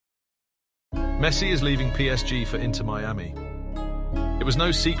Messi is leaving PSG for Inter Miami. It was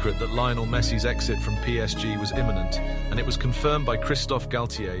no secret that Lionel Messi's exit from PSG was imminent, and it was confirmed by Christophe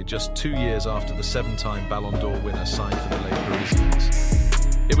Galtier just 2 years after the 7-time Ballon d'Or winner signed for the Les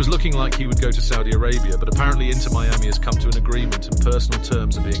Parisians. It was looking like he would go to Saudi Arabia, but apparently Inter Miami has come to an agreement and personal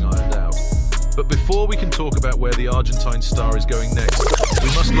terms are being ironed out. But before we can talk about where the Argentine star is going next, we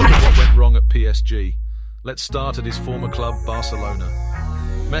must look at what went wrong at PSG. Let's start at his former club, Barcelona.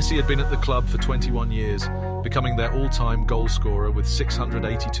 Messi had been at the club for 21 years, becoming their all-time goalscorer with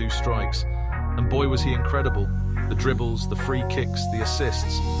 682 strikes. And boy was he incredible. The dribbles, the free kicks, the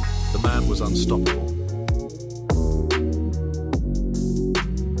assists. The man was unstoppable.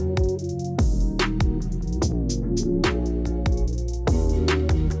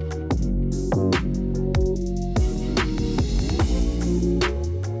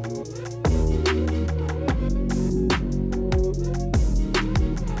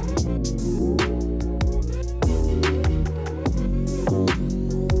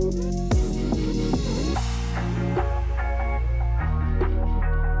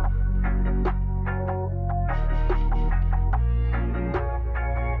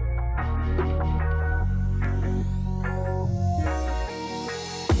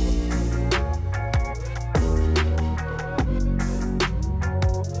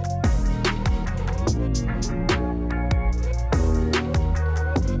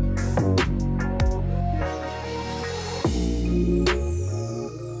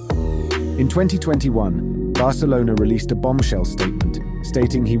 In 2021, Barcelona released a bombshell statement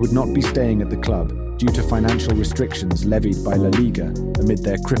stating he would not be staying at the club due to financial restrictions levied by La Liga amid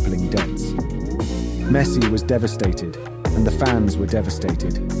their crippling debts. Messi was devastated, and the fans were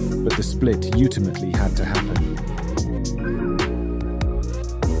devastated, but the split ultimately had to happen.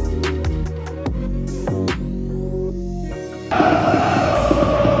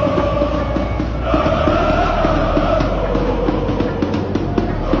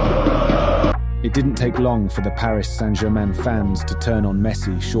 It didn't take long for the Paris Saint-Germain fans to turn on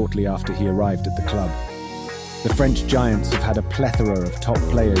Messi shortly after he arrived at the club. The French giants have had a plethora of top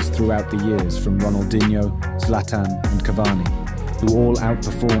players throughout the years, from Ronaldinho, Zlatan and Cavani, who all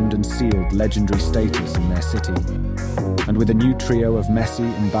outperformed and sealed legendary status in their city. And with a new trio of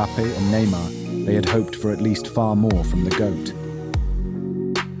Messi, Mbappe and Neymar, they had hoped for at least far more from the GOAT.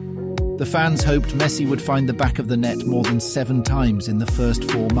 The fans hoped Messi would find the back of the net more than 7 times in the first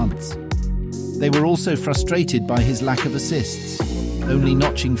 4 months. They were also frustrated by his lack of assists, only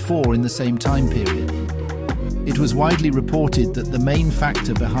notching 4 in the same time period. It was widely reported that the main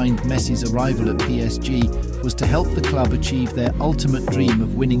factor behind Messi's arrival at PSG was to help the club achieve their ultimate dream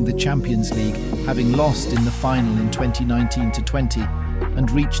of winning the Champions League, having lost in the final in 2019-20 and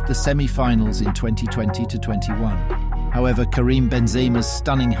reached the semi-finals in 2020-21. However, Karim Benzema's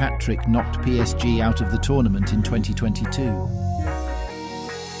stunning hat-trick knocked PSG out of the tournament in 2022.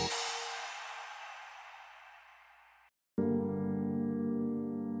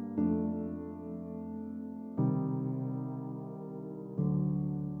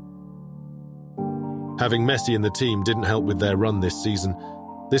 Having Messi in the team didn't help with their run this season.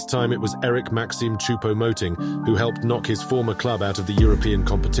 This time it was Eric Maxim Choupo-Moting who helped knock his former club out of the European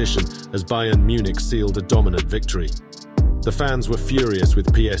competition as Bayern Munich sealed a dominant victory. The fans were furious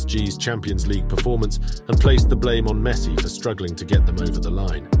with PSG's Champions League performance and placed the blame on Messi for struggling to get them over the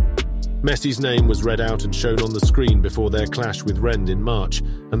line. Messi's name was read out and shown on the screen before their clash with Rennes in March,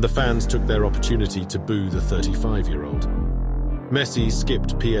 and the fans took their opportunity to boo the 35-year-old. Messi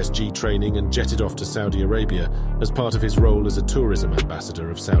skipped PSG training and jetted off to Saudi Arabia as part of his role as a tourism ambassador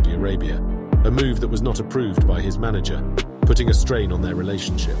of Saudi Arabia, a move that was not approved by his manager, putting a strain on their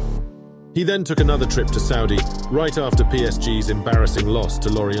relationship. He then took another trip to Saudi right after PSG's embarrassing loss to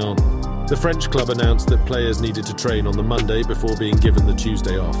Lorient. The French club announced that players needed to train on the Monday before being given the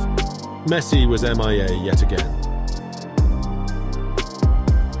Tuesday off. Messi was MIA yet again.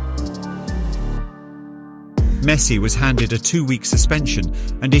 Messi was handed a 2-week suspension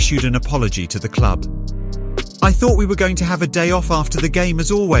and issued an apology to the club. "I thought we were going to have a day off after the game as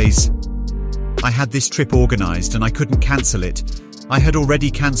always. I had this trip organised and I couldn't cancel it. I had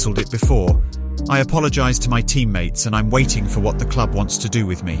already cancelled it before. I apologised to my teammates and I'm waiting for what the club wants to do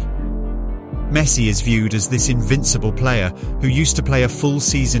with me." Messi is viewed as this invincible player who used to play a full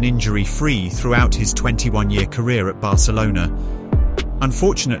season injury-free throughout his 21-year career at Barcelona.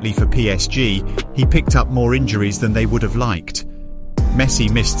 Unfortunately for PSG, he picked up more injuries than they would have liked.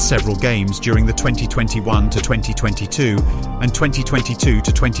 Messi missed several games during the 2021 to 2022 and 2022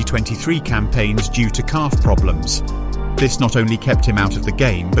 to 2023 campaigns due to calf problems. This not only kept him out of the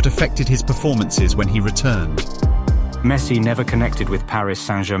game, but affected his performances when he returned. Messi never connected with Paris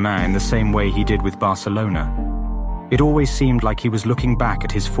Saint-Germain in the same way he did with Barcelona. It always seemed like he was looking back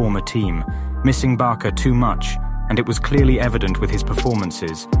at his former team, missing Barca too much, and it was clearly evident with his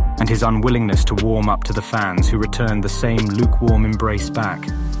performances and his unwillingness to warm up to the fans who returned the same lukewarm embrace back.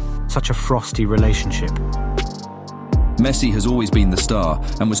 Such a frosty relationship. Messi has always been the star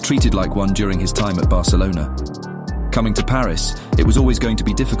and was treated like one during his time at Barcelona. Coming to Paris, it was always going to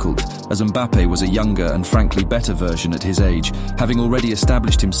be difficult, as Mbappé was a younger and frankly better version at his age, having already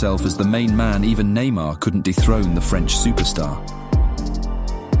established himself as the main man. Even Neymar couldn't dethrone the French superstar.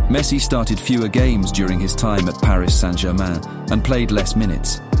 Messi started fewer games during his time at Paris Saint-Germain and played less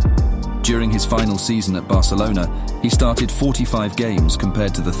minutes. During his final season at Barcelona, he started 45 games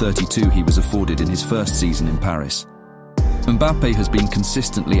compared to the 32 he was afforded in his first season in Paris. Mbappé has been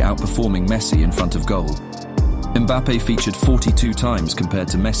consistently outperforming Messi in front of goal. Mbappé featured 42 times compared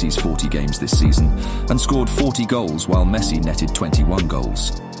to Messi's 40 games this season and scored 40 goals while Messi netted 21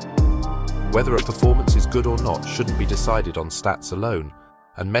 goals. Whether a performance is good or not shouldn't be decided on stats alone,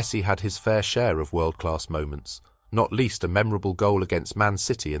 and Messi had his fair share of world-class moments, not least a memorable goal against Man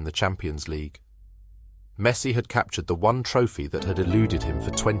City in the Champions League. Messi had captured the one trophy that had eluded him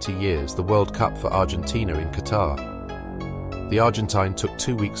for 20 years, the World Cup for Argentina in Qatar. The Argentine took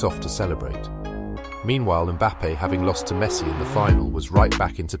 2 weeks off to celebrate. Meanwhile, Mbappé, having lost to Messi in the final, was right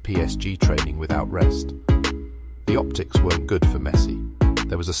back into PSG training without rest. The optics weren't good for Messi.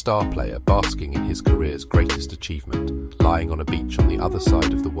 There was a star player basking in his career's greatest achievement, lying on a beach on the other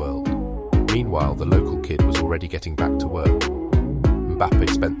side of the world. Meanwhile, the local kid was already getting back to work. Mbappé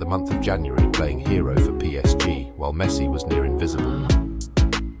spent the month of January playing hero for PSG, while Messi was near invisible.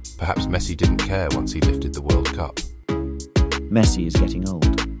 Perhaps Messi didn't care once he lifted the World Cup. Messi is getting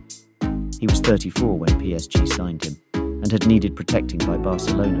old. He was 34 when PSG signed him and had needed protecting by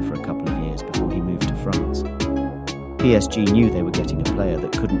Barcelona for a couple of years before he moved to France. PSG knew they were getting a player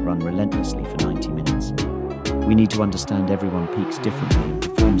that couldn't run relentlessly for 90 minutes. We need to understand everyone peaks differently and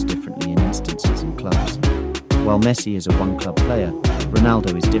performs differently in instances and clubs. While Messi is a one-club player,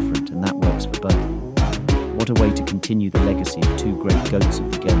 Ronaldo is different, and that works for both. What a way to continue the legacy of two great goats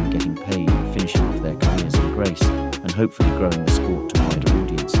of the game getting paid and finishing off their careers in grace, and hopefully growing the sport to wider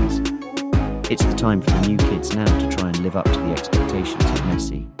audiences. It's the time for the new kids now to try and live up to the expectations of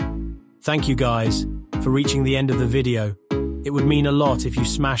Messi. Thank you guys for reaching the end of the video. It would mean a lot if you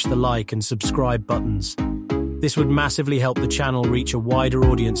smash the like and subscribe buttons. This would massively help the channel reach a wider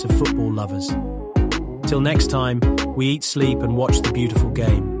audience of football lovers. Till next time, we eat, sleep and watch the beautiful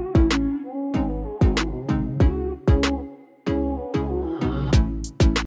game.